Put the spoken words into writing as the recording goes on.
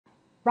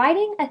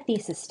Writing a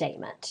thesis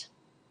statement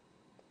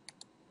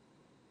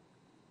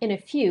in a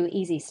few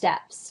easy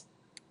steps.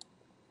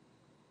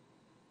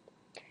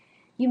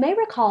 You may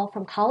recall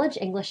from college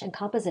English and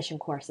composition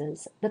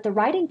courses that the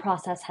writing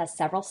process has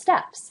several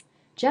steps,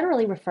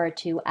 generally referred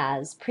to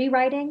as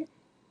pre-writing,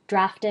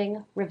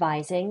 drafting,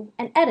 revising,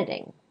 and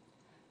editing.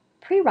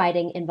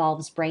 Pre-writing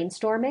involves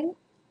brainstorming,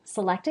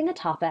 selecting a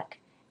topic,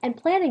 and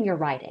planning your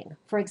writing,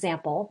 for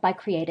example, by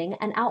creating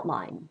an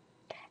outline.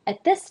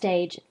 At this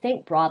stage,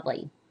 think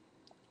broadly.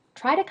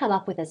 Try to come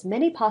up with as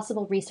many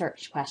possible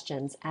research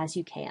questions as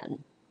you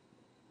can.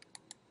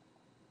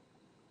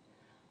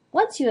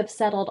 Once you have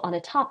settled on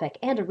a topic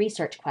and a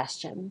research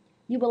question,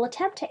 you will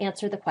attempt to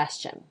answer the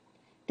question.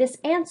 This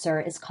answer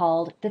is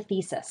called the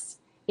thesis.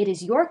 It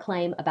is your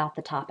claim about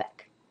the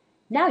topic.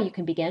 Now you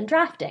can begin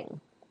drafting.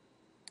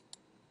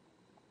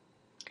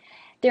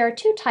 There are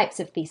two types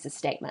of thesis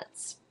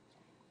statements.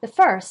 The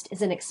first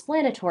is an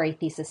explanatory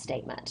thesis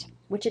statement,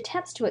 which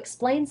attempts to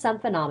explain some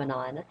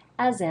phenomenon,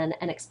 as in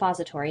an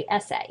expository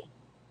essay.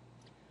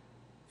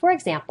 For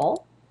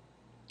example,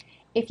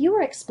 if you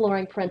were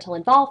exploring parental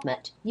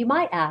involvement, you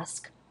might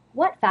ask,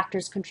 what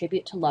factors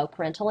contribute to low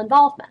parental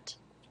involvement?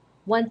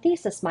 One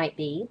thesis might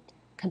be,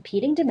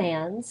 competing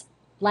demands,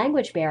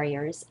 language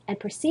barriers, and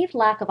perceived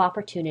lack of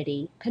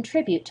opportunity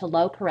contribute to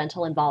low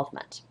parental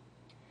involvement.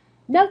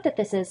 Note that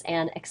this is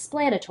an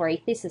explanatory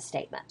thesis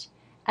statement,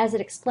 as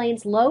it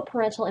explains low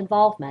parental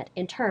involvement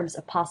in terms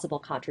of possible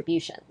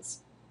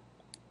contributions.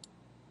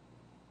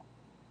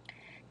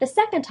 The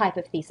second type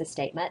of thesis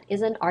statement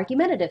is an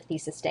argumentative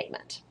thesis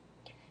statement,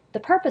 the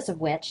purpose of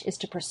which is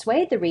to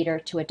persuade the reader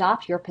to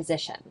adopt your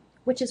position,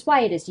 which is why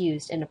it is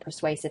used in a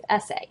persuasive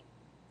essay.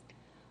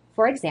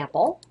 For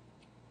example,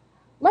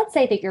 let's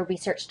say that your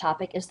research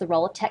topic is the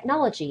role of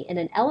technology in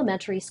an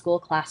elementary school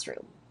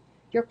classroom.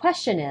 Your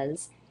question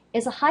is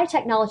a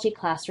high-technology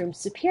classroom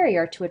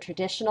superior to a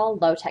traditional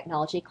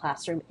low-technology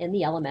classroom in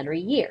the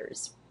elementary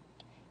years?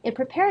 In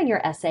preparing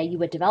your essay, you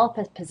would develop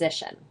a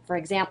position. For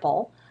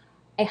example,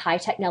 a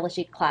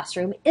high-technology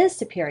classroom is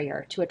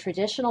superior to a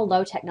traditional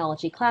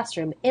low-technology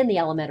classroom in the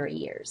elementary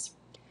years.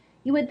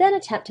 You would then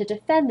attempt to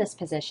defend this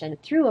position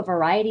through a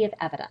variety of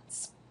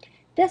evidence.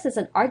 This is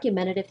an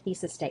argumentative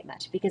thesis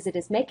statement because it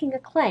is making a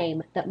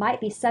claim that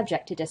might be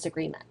subject to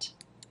disagreement.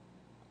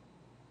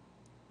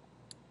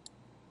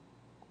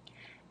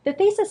 The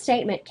thesis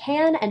statement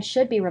can and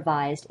should be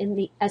revised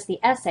as the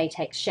essay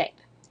takes shape.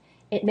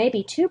 It may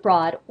be too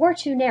broad or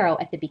too narrow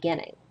at the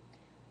beginning.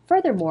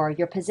 Furthermore,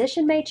 your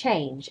position may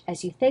change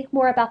as you think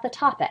more about the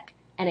topic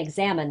and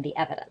examine the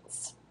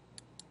evidence.